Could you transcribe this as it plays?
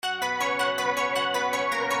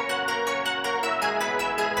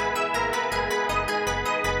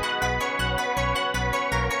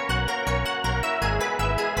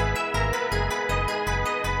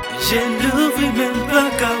j'ai l'ouvri même pas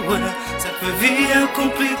kawa. Ça peut vivre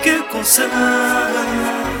compliqué comme ça.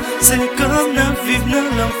 C'est comme la vie dans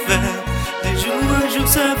l'enfer. De jour en jour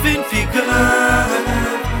ça fait une figure.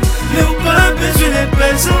 Mais on pas besoin de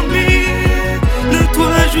pas amis. Ne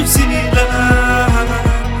toi jour si là.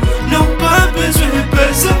 Non pas besoin de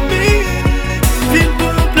pas amis. Vite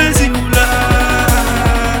pour plaisir ou là.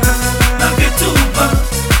 Malgré tout ma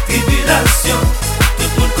tribulation, tout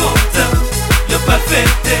le monde content. Y'a pas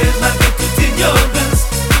fêté malgré toute ignorance.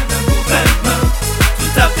 Un gouvernement,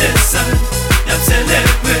 tout a descend. Y'a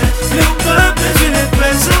célébré, mais on pas besoin de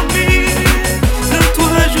pas amis. Ne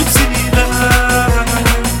toi jour si là.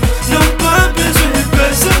 Non pas besoin de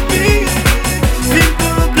pas amis. Vite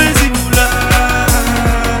pour plaisir ou là.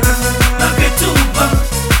 Malgré tout ma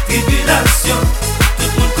tribulation, tout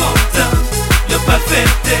le monde content. Y'a pas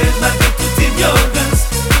fêté malgré toute ignorance.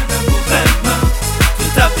 Un gouvernement,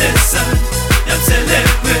 tout a descend. Y'a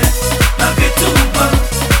célébré, malgré tout ma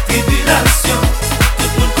tribulation. Tout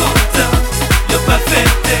le monde content. Y'a pas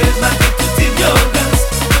fêté malgré toute ignorance.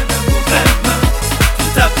 Un gouvernement,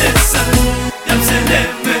 tout a descend. Y'a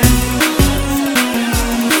célébré.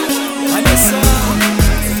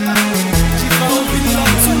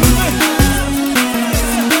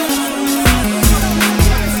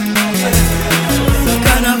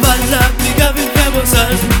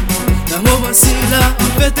 Dans mon voici là, on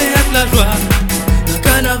fête avec la joie. Dans le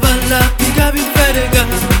carnaval là, puis qu'à vite faire des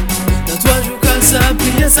gars. Dans 3 jours comme ça,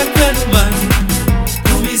 prier ça fait nous mal.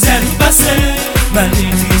 Nos misères passées,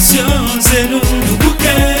 malnutrition, c'est nous. Nous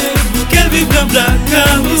bouquets vivent dans la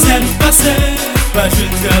cave. Nos misères passées, pas je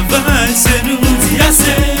travaille, c'est nous. Di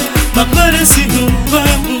Ase, ma peur si nous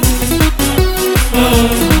vamos. Oh, oh,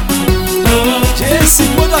 oh. JC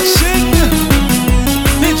Production,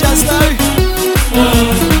 Ninja Star.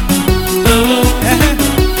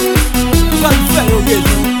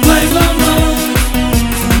 Vai mamãe,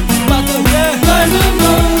 vai mamãe,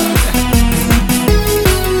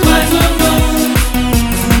 vai mamãe,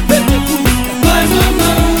 vai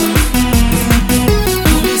mamãe.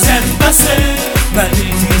 Misère passée,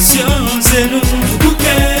 malnutrition, c'est nous.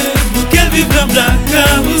 Bouquet vivre dans la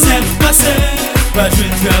cave. Misère passée, pas je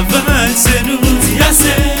travaille, c'est nous. Di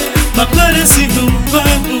Ase, ma peur si nous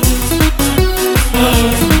vamos. Oh, oh,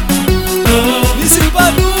 oh. Mais c'est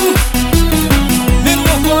pas nous, mais nous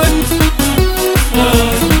on connaît. Oh,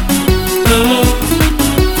 oh.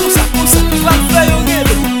 Pour ça, pas de faire au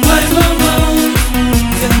gueule. Vai mamãe,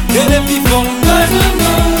 Et les vivants, vai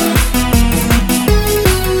mamãe,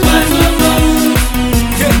 vai mamãe,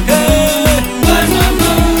 vai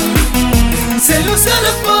mamãe. C'est nous seul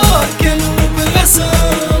fort que nous pouvons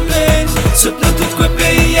rassembler. Sur tout le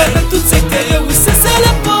pays, dans tout secteur, oui c'est ça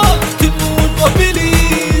la porte. Tout le monde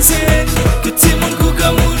mobilise. Tout le monde court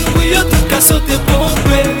comme nous, oui tout cas sauter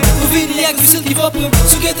pomper. Vous venez avec ceux qui vont prendre,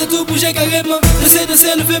 ceux qui étaient tout bouger carrément.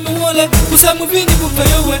 Laissez lever mon relais, pour ça vous venez pour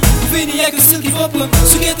faire ouais. Vous venez avec ceux qui vont prendre,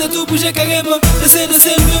 ceux qui étaient tout bouger carrément. Laissez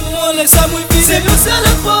lever mon relais, ça vous vient. C'est nous seul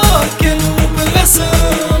fort que nous pouvons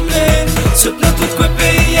rassembler. Sur tout le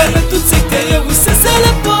pays, dans tout secteur, oui c'est ça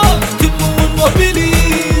la porte. Tout le monde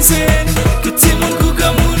mobilise. Tout le monde court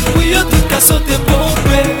comme nous, oui tout cas sauter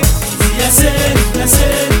pomper. Di Ase, Ase,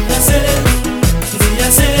 Ase. Di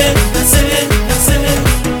Ase, Ase, Ase.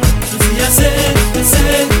 Di Ase, Ase,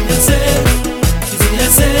 Ase. Di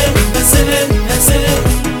Ase, Ase, Ase.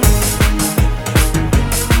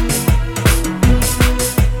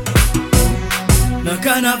 Dans le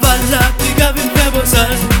carnaval là, puis qu'à vite faire beau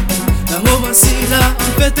sale. Dans mon voici là,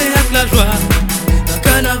 on fête avec la joie. Dans le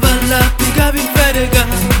carnaval là, puis qu'à vite faire des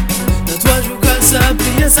gars. Dans 3 jours comme ça,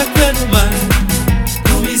 prier ça fait nous mal.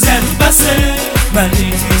 Nos misères passées,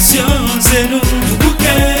 malnutrition, c'est nous. Nous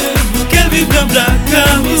bouquets vivent dans la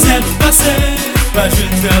cave. Nos misères passées, pas je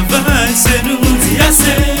travaille, c'est nous. Di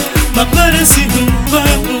Ase, ma peur si nous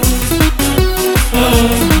vamos. Oh,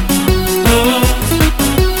 oh, oh.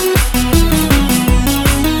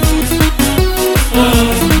 Oh,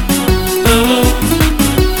 oh.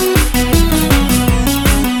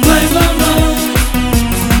 Vai mamãe,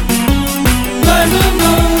 vai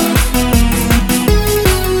mamãe,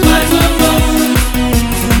 vai mamãe,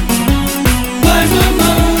 vai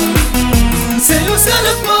mamãe. C'est nous seul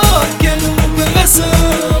fort que nous pouvons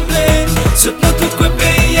rassembler. Sur tout le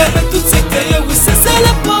pays, dans tout secteur, oui c'est ça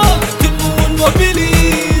la porte. Tout le monde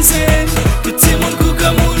mobilise. Tout le monde court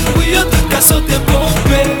comme nous, oui tout cas sauter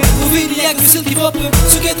pomper. Vous venez avec ceux qui vont prendre,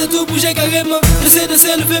 ceux qui étaient tout bouger carrément.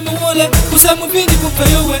 Laissez lever mon relais, pour ça vous venez pour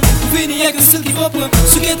faire ouais. Vous venez avec ceux qui vont prendre,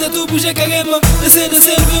 ceux qui étaient tout bouger carrément. Laissez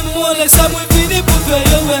lever mon relais, ça vous venez pour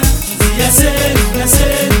faire ouais. Di Ase, Ase,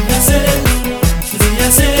 Ase.